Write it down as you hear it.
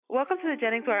Welcome to the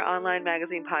JenningsWire Online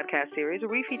Magazine podcast series, where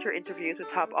we feature interviews with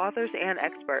top authors and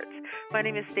experts. My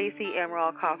name is Stacey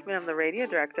Amaral Kaufman. I'm the radio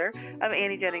director of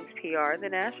Annie Jennings PR, the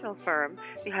national firm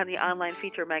behind the online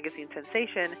feature magazine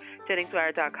sensation,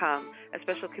 JenningsWire.com, a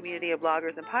special community of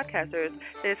bloggers and podcasters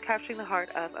that is capturing the heart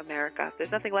of America. There's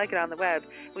nothing like it on the web.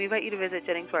 We invite you to visit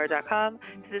JenningsWire.com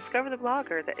to discover the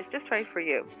blogger that is just right for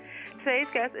you. Today's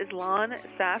guest is Lon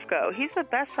Safko. He's the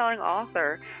best-selling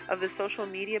author of the Social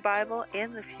Media Bible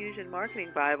and the Fusion Marketing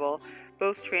Bible,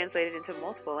 both translated into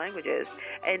multiple languages.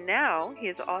 And now he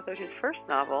has authored his first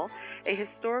novel, a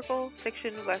historical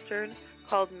fiction Western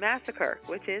called Massacre,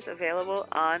 which is available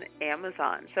on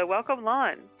Amazon. So welcome,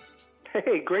 Lon.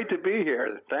 Hey, great to be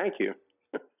here. Thank you.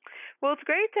 Well, it's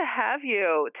great to have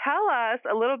you. Tell us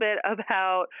a little bit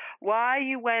about why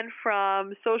you went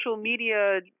from social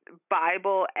media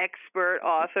Bible expert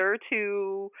author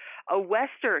to a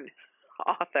Western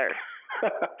author.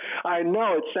 I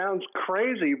know it sounds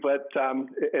crazy, but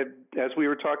as we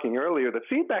were talking earlier, the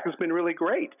feedback has been really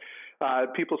great.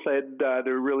 People said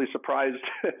they were really surprised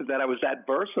that I was that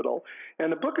versatile.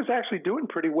 And the book is actually doing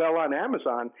pretty well on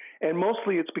Amazon, and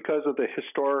mostly it's because of the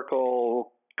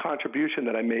historical contribution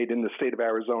that I made in the state of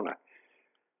Arizona.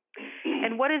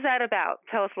 And what is that about?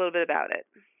 Tell us a little bit about it.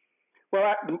 Well,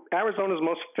 Arizona's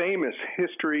most famous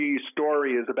history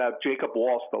story is about Jacob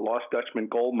Waltz, the Lost Dutchman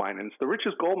gold mine. And it's the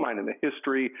richest gold mine in the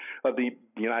history of the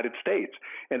United States.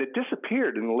 And it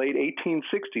disappeared in the late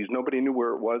 1860s. Nobody knew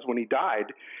where it was when he died.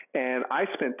 And I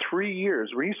spent 3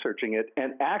 years researching it,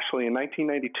 and actually in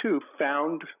 1992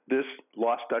 found this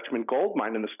Lost Dutchman gold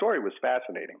mine, and the story was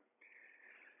fascinating.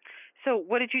 So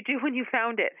what did you do when you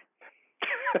found it?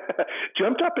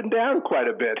 Jumped up and down quite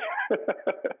a bit.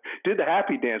 Did the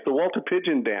happy dance, the Walter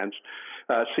Pigeon dance,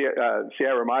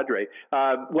 Sierra Madre.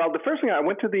 Well, the first thing, I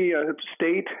went to the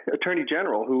state attorney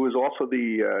general, who was also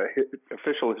the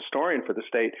official historian for the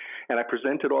state, and I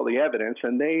presented all the evidence,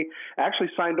 and they actually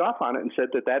signed off on it and said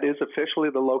that that is officially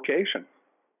the location.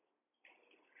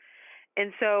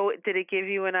 And so did it give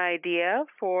you an idea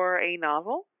for a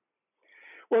novel?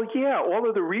 Well, yeah, all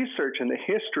of the research and the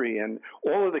history and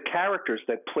all of the characters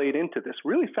that played into this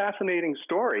really fascinating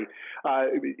story.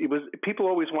 It was people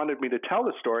always wanted me to tell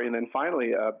the story, and then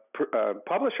finally a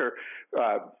publisher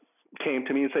came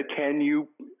to me and said, "Can you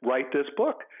write this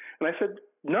book?" And I said,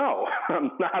 "No,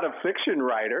 I'm not a fiction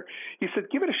writer." He said,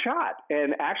 "Give it a shot."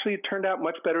 And actually, it turned out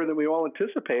much better than we all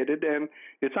anticipated, and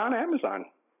it's on Amazon.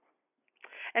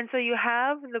 And so you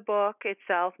have the book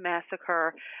itself,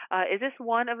 Massacre. Is this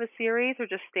one of a series or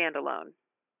just standalone?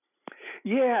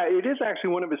 Yeah, it is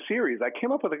actually one of a series. I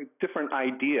came up with a different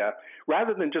idea.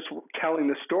 Rather than just telling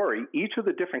the story, each of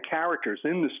the different characters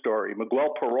in the story, Miguel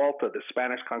Peralta, the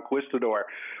Spanish conquistador,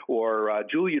 or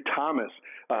Julia Thomas,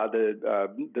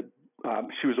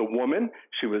 she was a woman.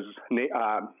 She was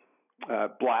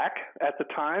black at the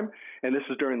time, and this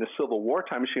is during the Civil War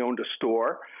time. She owned a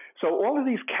store. So all of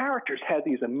these characters had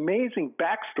these amazing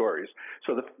backstories.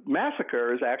 So the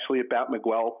Massacre is actually about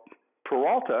Miguel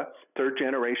Peralta,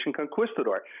 third-generation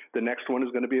conquistador. The next one is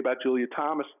going to be about Julia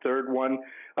Thomas. Third one,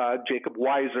 Jacob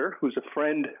Weiser, who's a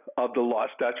friend of the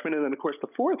Lost Dutchman. And then, of course,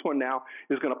 the fourth one now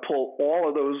is going to pull all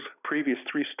of those previous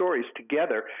three stories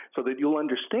together so that you'll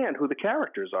understand who the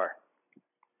characters are.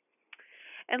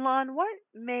 And Lon, what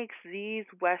makes these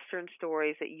Western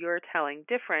stories that you're telling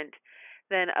different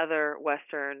than other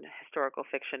Western historical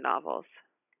fiction novels?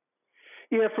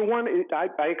 Yeah, for one,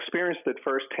 I experienced it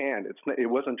firsthand. It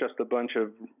wasn't just a bunch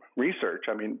of research.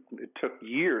 I mean, it took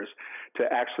years to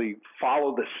actually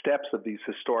follow the steps of these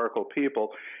historical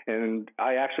people, and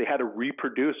I actually had to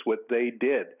reproduce what they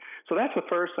did. So that's the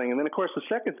first thing. And then, of course, the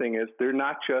second thing is they're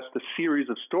not just a series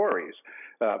of stories.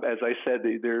 As I said,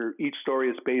 each story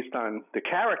is based on the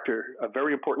character, a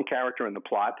very important character in the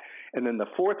plot, and then the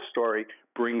fourth story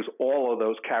brings all of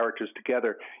those characters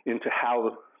together into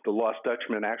how the Lost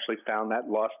Dutchman actually found that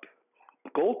lost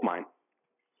gold mine.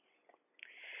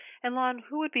 And Lon,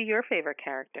 who would be your favorite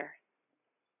character?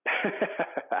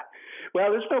 Well,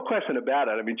 there's no question about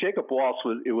it. I mean, Jacob Waltz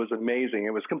was amazing.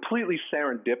 It was completely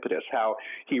serendipitous how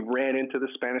he ran into the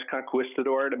Spanish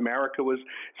conquistador, and America was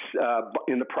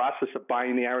in the process of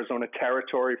buying the Arizona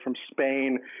Territory from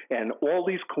Spain, and all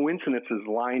these coincidences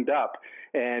lined up,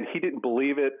 and he didn't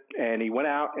believe it, and he went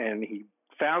out and he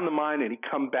found the mine, and he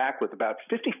come back with about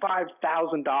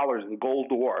 $55,000 in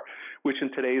gold ore, which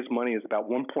in today's money is about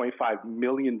 $1.5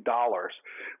 million,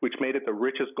 which made it the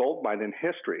richest gold mine in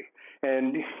history.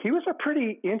 And he was a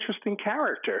pretty interesting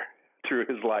character through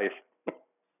his life.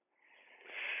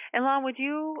 And Lon, would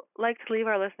you like to leave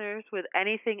our listeners with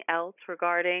anything else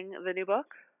regarding the new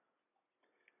book?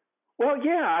 Well,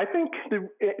 yeah, I think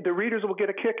the readers will get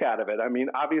a kick out of it. I mean,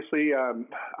 obviously,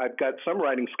 I've got some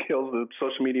writing skills. The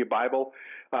Social Media Bible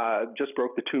just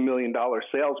broke the $2 million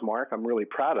sales mark. I'm really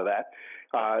proud of that.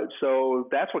 So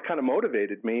that's what kind of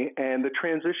motivated me. And the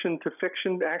transition to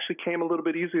fiction actually came a little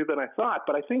bit easier than I thought.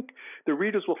 But I think the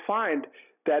readers will find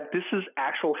that this is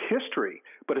actual history,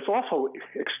 but it's also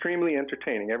extremely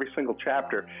entertaining. Every single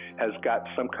chapter has got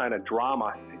some kind of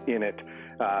drama in it.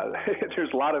 There's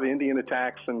a lot of Indian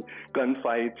attacks and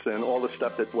gunfights and all the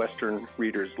stuff that Western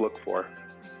readers look for.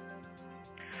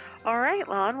 All right,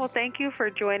 Lon. Well, thank you for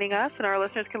joining us, and our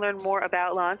listeners can learn more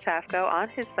about Lon Safko on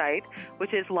his site,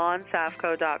 which is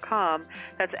lonsafko.com.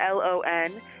 That's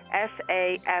LONSAF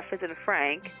as in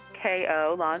Frank,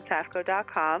 KO,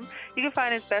 lonsafko.com. You can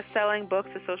find his best-selling books,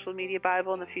 The Social Media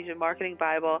Bible and The Fusion Marketing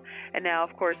Bible, and now,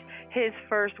 of course, his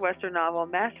first Western novel,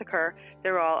 Massacre.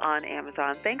 They're all on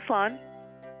Amazon. Thanks, Lon.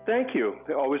 Thank you.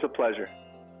 Always a pleasure.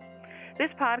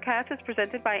 This podcast is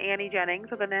presented by Annie Jennings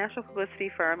of the national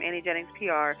publicity firm Annie Jennings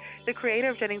PR, the creator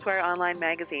of Jennings Wire Online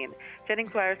magazine.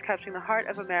 Jennings Wire is capturing the heart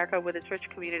of America with its rich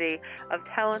community of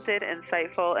talented,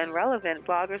 insightful, and relevant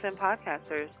bloggers and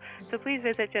podcasters. So please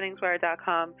visit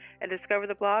JenningsWire.com and discover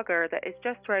the blogger that is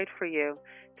just right for you.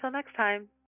 Till next time.